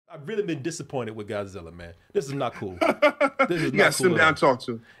I've really been disappointed with Godzilla, man. This is not cool. This is You not gotta sit cool him at down all. and talk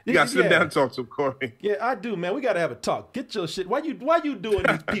to him. You gotta sit him Yeah, down and talk to him, Corey. yeah, I do, man. We gotta have a talk. Get your shit. Why you doing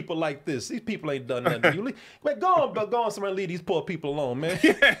these people like this? These people ain't done nothing to you. Man, go on somewhere and leave these poor people alone, man.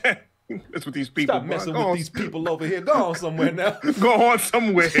 Yeah. That's what these people Stop messing with these people over here. Go on somewhere now. Go on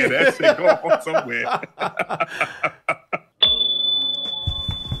somewhere. That's it. Go on somewhere.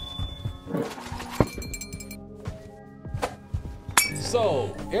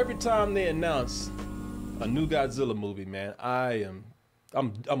 So every time they announce a new Godzilla movie, man, I'm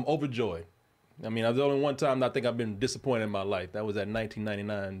overjoyed. I mean, the only one time I think I've been disappointed in my life. That was that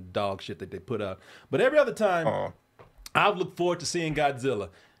 1999 dog shit that they put out. But every other time, I've looked forward to seeing Godzilla.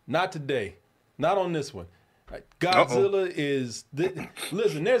 Not today. Not on this one. Godzilla is...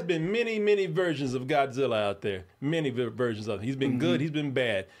 Listen, there's been many versions of Godzilla out there. Many versions of him. He's been good, he's been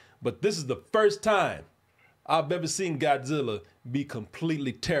bad. But this is the first time I've ever seen Godzilla be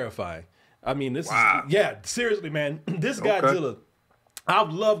completely terrifying. I mean, this is... Yeah, seriously, man. This Godzilla...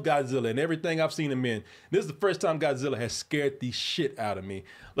 I've loved Godzilla and everything I've seen him in. This is the first time Godzilla has scared the shit out of me.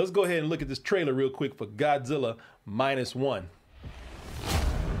 Let's go ahead and look at this trailer real quick for Godzilla Minus One.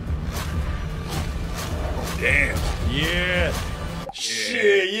 Damn. Yeah.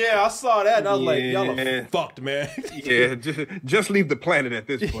 Shit, yeah, I saw that and I was like, y'all are fucked, man. Yeah, just leave the planet at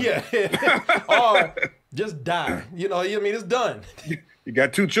this point. Yeah. Or just die. You know what I mean? It's done. You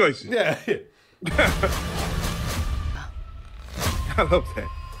got two choices. Yeah. I love that.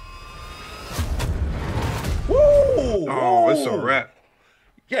 Woo! Oh, it's a wrap.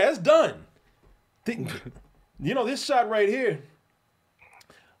 Yeah, it's done. You know, this shot right here,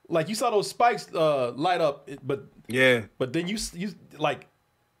 like you saw those spikes light up, but then you like,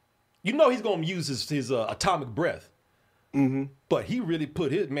 you know he's gonna use his atomic breath. But he really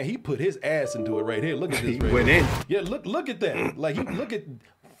put his ass into it right here. Look at this. He went in. Yeah, look at that. Like look at,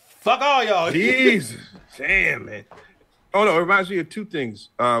 fuck all y'all. Jesus, damn man. Oh no, it reminds me of two things.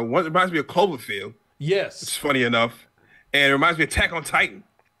 One, it reminds me of Cloverfield. Yes. It's funny enough. And it reminds me of Attack on Titan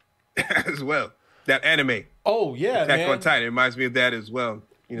as well. That anime. Oh yeah, Attack on Titan. It reminds me of that as well.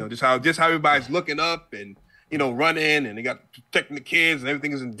 You know, just how everybody's looking up and, you know, running and they got protecting the kids and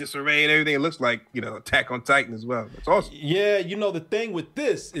everything is in disarray and everything. It looks like, you know, Attack on Titan as well. It's awesome. Yeah, you know, the thing with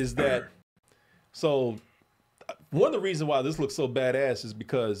this is that, so one of the reasons why this looks so badass is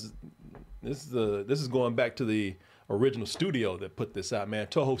because this is going back to the original studio that put this out, man,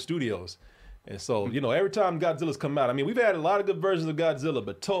 Toho Studios. And so, you know, every time Godzilla's come out, I mean, we've had a lot of good versions of Godzilla,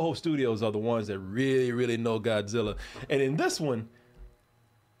 but Toho Studios are the ones that really know Godzilla. And in this one,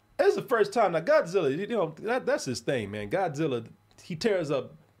 it's the first time. Now, Godzilla, you know, that's his thing, man. Godzilla, he tears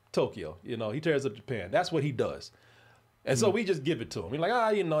up Tokyo, you know, he tears up Japan. That's what he does. And so we just give it to him. We're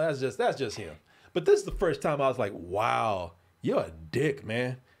like, you know, that's just him. But this is the first time I was like, wow, you're a dick,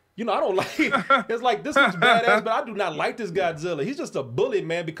 man. You know, I don't like it. It's like, this looks badass, but I do not like this Godzilla. He's just a bully,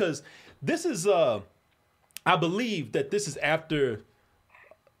 man, because this is, I believe that this is after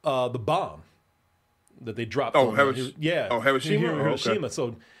the bomb that they dropped. Hiroshima? Hiroshima. Okay.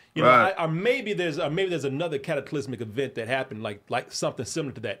 So, you know, maybe there's another cataclysmic event that happened, like something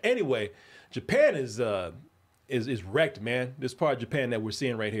similar to that. Anyway, Japan is wrecked, man. This part of Japan that we're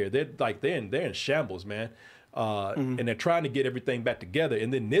seeing right here, they're in shambles, man. And they're trying to get everything back together,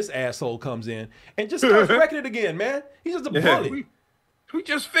 and then this asshole comes in and just starts wrecking it again, man. He's just a bully. We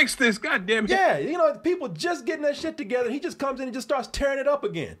just fixed this, goddamn it. Yeah, you know, people just getting that shit together. He just comes in and just starts tearing it up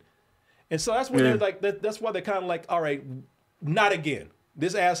again. And so that's when they're like, that's why they're kind of like, all right, not again.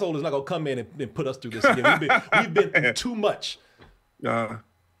 This asshole is not gonna come in and put us through this again. We've been through too much.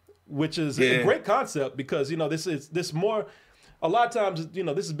 Which is a great concept because, you know, this more, a lot of times, you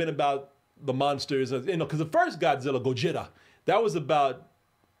know, this has been about the monsters, you know, because the first Godzilla, Gojira, that was about,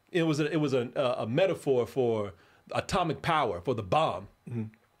 it was a metaphor for atomic power, for the bomb.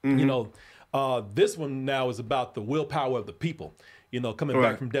 You know, this one now is about the willpower of the people, you know, coming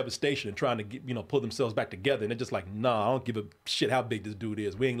back from devastation and trying to get, you know, pull themselves back together. And they're just like, nah, I don't give a shit how big this dude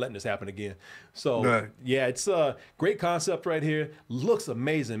is. We ain't letting this happen again. So yeah, it's a great concept right here. Looks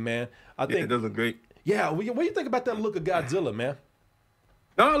amazing, man. I think it does look great. Yeah, what do you think about that look of Godzilla, man?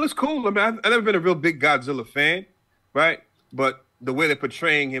 No, it looks cool. I mean, I've never been a real big Godzilla fan, right? But the way they're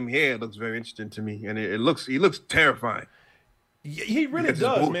portraying him here looks very interesting to me, and he looks terrifying. He really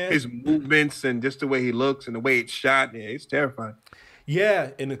does, man. His movements and just the way he looks and the way it's shot, yeah, it's terrifying.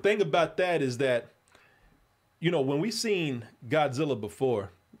 Yeah, and the thing about that is that, you know, when we've seen Godzilla before,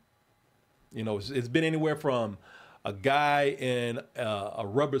 you know, it's been anywhere from a guy in a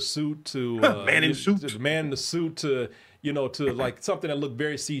rubber suit to man in suit, to the man in the suit to, you know, to like something that looked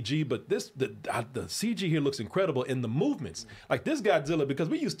very CG, but the CG here looks incredible in the movements. Like this Godzilla, because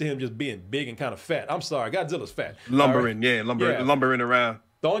we used to him just being big and kind of fat. I'm sorry, Godzilla's fat. Lumbering, yeah, lumbering around.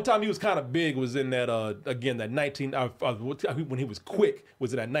 The only time he was kind of big was in that again that when he was quick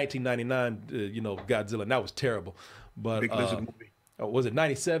was in that 1999 you know, Godzilla, and that was terrible. But Big Lizard movie. Was it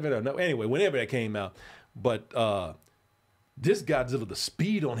 97 or no? Anyway, whenever that came out, but this Godzilla, the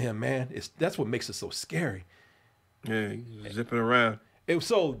speed on him, man, that's what makes it so scary. Yeah, he's zipping around.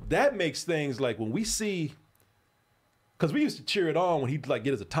 So that makes things like when we see, because we used to cheer it on when he'd like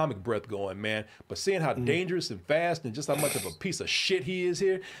get his atomic breath going, man. But seeing how dangerous and fast and just how much of a piece of shit he is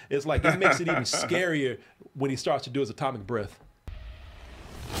here, it's like it makes it even scarier when he starts to do his atomic breath.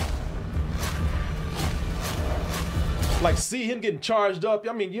 Like see him getting charged up.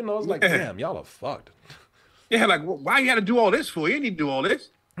 I mean, you know, it's like, damn, y'all are fucked. Yeah, like why you got to do all this for? You didn't need to do all this.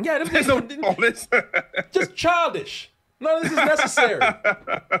 Yeah, there's no need for all this. Just childish. None of this is necessary.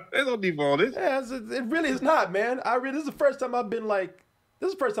 There's no need for all this. Yeah, it really is not, man. This is the first time I've been like, this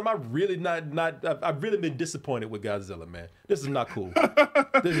is the first time I've really I've really been disappointed with Godzilla, man. This is not cool.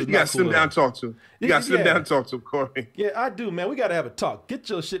 This is you gotta sit him down and talk to him. You gotta sit him down and talk to him, Corey. Yeah, I do, man. We gotta have a talk. Get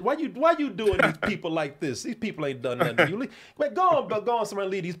your shit. Why you doing these people like this? These people ain't done nothing to you. Wait, go on somewhere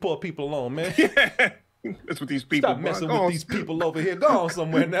and leave these poor people alone, man. Yeah. That's what these people. Stop messing with these people over here. Go on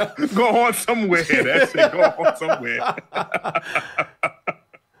somewhere now. Go on somewhere. That's it. Go on somewhere.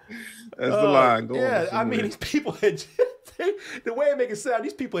 That's the line. Go on somewhere. I mean, these people had the way it make it sound,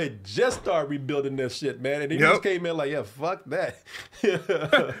 these people had just started rebuilding their shit, man. And they just came in like, yeah, fuck that.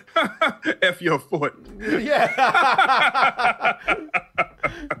 F your foot. Yeah.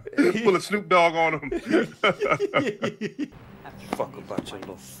 Pull a Snoop Dogg on him. Fuck about your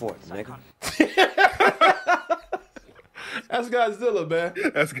little fort, nigga. That's Godzilla, man.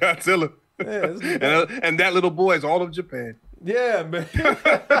 That's Godzilla. Yeah, and that little boy is all of Japan. Yeah, man.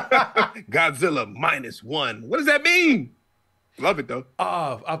 Godzilla Minus One. What does that mean? Love it though.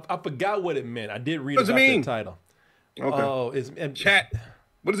 I forgot what it meant. I did read about the title. Okay. Oh, chat.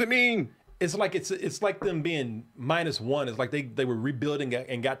 What does it mean? It's like them being -1. It's like they were rebuilding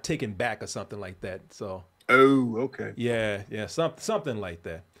and got taken back or something like that. So. Oh, okay. Yeah, something like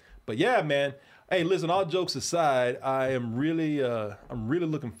that. But yeah, man. Hey, listen. All jokes aside, I'm really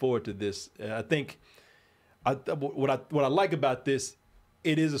looking forward to this. I think, what I like about this,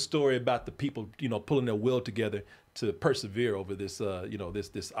 it is a story about the people, you know, pulling their will together to persevere over this, you know,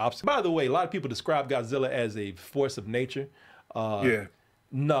 this obstacle. By the way, a lot of people describe Godzilla as a force of nature. Yeah.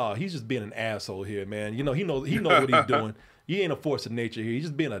 No, he's just being an asshole here, man. You know, he knows what he's doing. He ain't a force of nature here. He's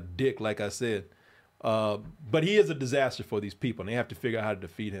just being a dick, like I said. But he is a disaster for these people, and they have to figure out how to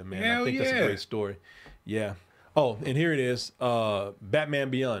defeat him, man. I think that's a great story. Yeah. Oh, and here it is. Batman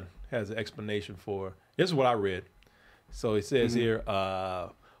Beyond has an explanation for. This is what I read. So it says here,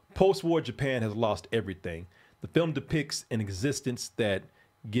 post-war Japan has lost everything. The film depicts an existence that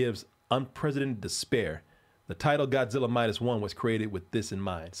gives unprecedented despair. The title Godzilla Minus One was created with this in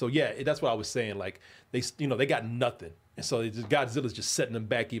mind. So yeah, that's what I was saying. Like they got nothing, and so Godzilla's just setting them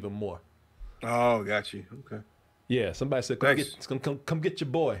back even more. Oh, got you. Okay. Yeah, somebody said, come get your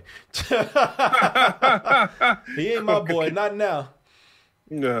boy. He ain't my boy, not now.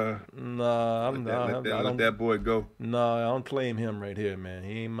 No. No, let that boy go. No, I don't claim him right here, man.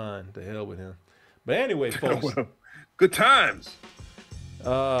 He ain't mine. To hell with him. But anyway, folks. Good times.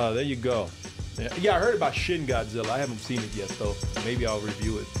 There you go. Yeah, I heard about Shin Godzilla. I haven't seen it yet, though. Maybe I'll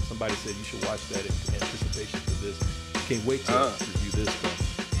review it. Somebody said you should watch that in anticipation for this. Can't wait to review this, though.